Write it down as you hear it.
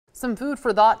Some food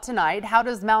for thought tonight. How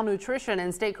does malnutrition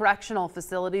in state correctional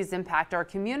facilities impact our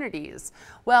communities?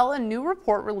 Well, a new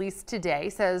report released today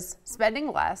says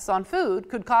spending less on food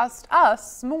could cost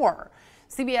us more.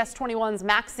 CBS 21's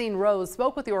Maxine Rose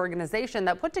spoke with the organization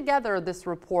that put together this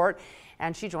report,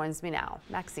 and she joins me now.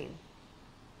 Maxine.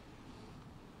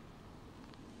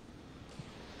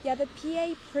 Yeah, the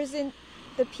PA Prison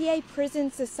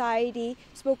Society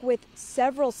spoke with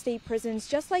several state prisons,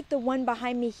 just like the one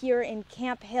behind me here in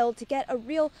Camp Hill, to get a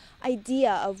real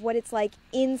idea of what it's like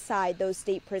inside those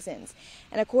state prisons.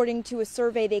 And according to a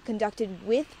survey they conducted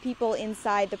with people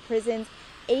inside the prisons,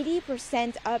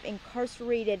 80% of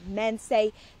incarcerated men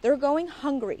say they're going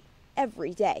hungry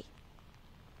every day.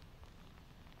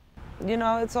 You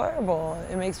know, it's horrible.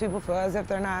 It makes people feel as if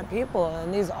they're not people,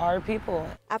 and these are people.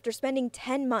 After spending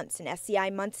 10 months in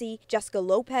SCI Muncie, Jessica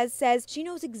Lopez says she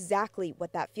knows exactly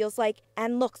what that feels like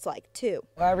and looks like, too.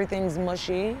 Everything's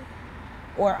mushy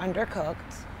or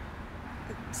undercooked,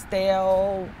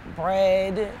 stale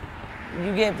bread.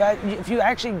 If you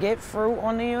actually get fruit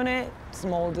on the unit, it's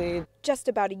moldy. Just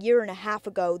about a year and a half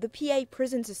ago, the PA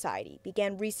Prison Society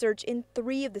began research in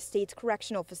 3 of the state's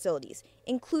correctional facilities,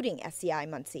 including SCI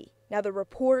Muncie. Now, the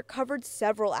report covered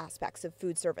several aspects of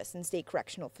food service in state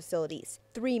correctional facilities.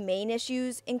 3 main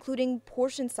issues, including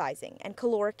portion sizing and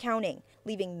caloric counting,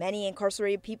 leaving many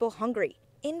incarcerated people hungry.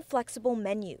 Inflexible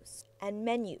menus, and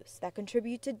menus that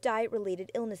contribute to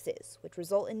diet-related illnesses, which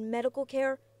result in medical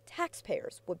care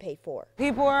taxpayers would pay for.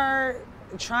 People are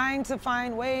trying to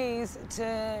find ways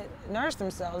to nourish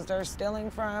themselves. They're stealing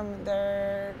from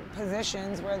their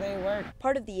positions where they work.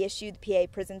 Part of the issue the PA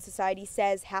Prison Society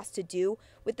says has to do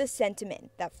with the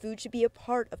sentiment that food should be a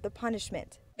part of the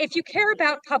punishment. If you care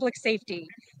about public safety,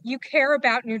 you care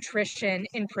about nutrition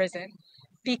in prison,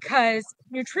 because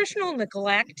nutritional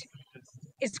neglect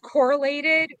is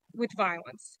correlated with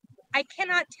violence. I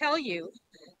cannot tell you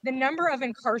the number of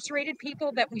incarcerated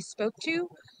people that we spoke to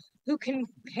who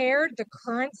compared the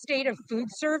current state of food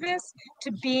service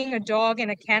to being a dog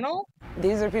in a kennel.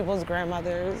 These are people's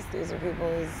grandmothers, these are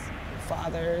people's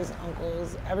fathers,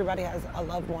 uncles. Everybody has a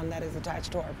loved one that is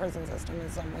attached to our prison system in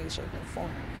some way, shape, or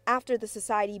form. After the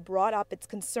society brought up its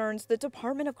concerns, the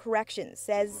Department of Corrections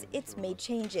says it's made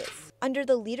changes. Under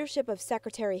the leadership of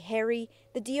Secretary Harry,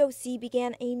 the DOC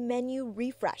began a menu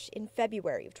refresh in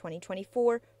February of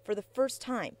 2024 for the first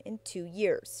time in 2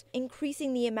 years,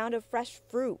 increasing the amount of fresh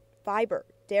fruit, fiber,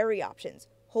 dairy options,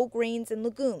 whole grains and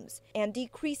legumes, and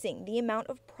decreasing the amount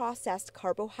of processed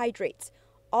carbohydrates,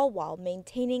 all while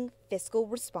maintaining fiscal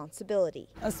responsibility.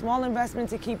 A small investment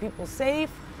to keep people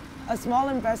safe, a small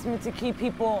investment to keep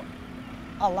people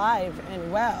alive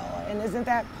and well. And isn't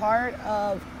that part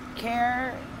of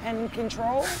care and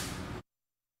control?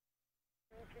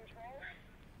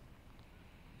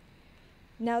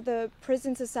 Now, the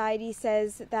Prison Society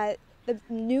says that the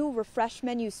new refresh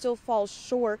menu still falls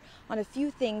short on a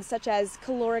few things, such as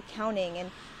caloric counting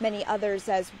and many others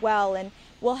as well. And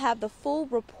we'll have the full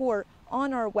report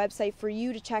on our website for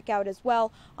you to check out as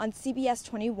well on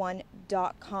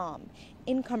CBS21.com.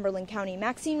 In Cumberland County,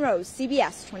 Maxine Rose,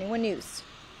 CBS 21 News.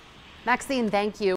 Maxine, thank you.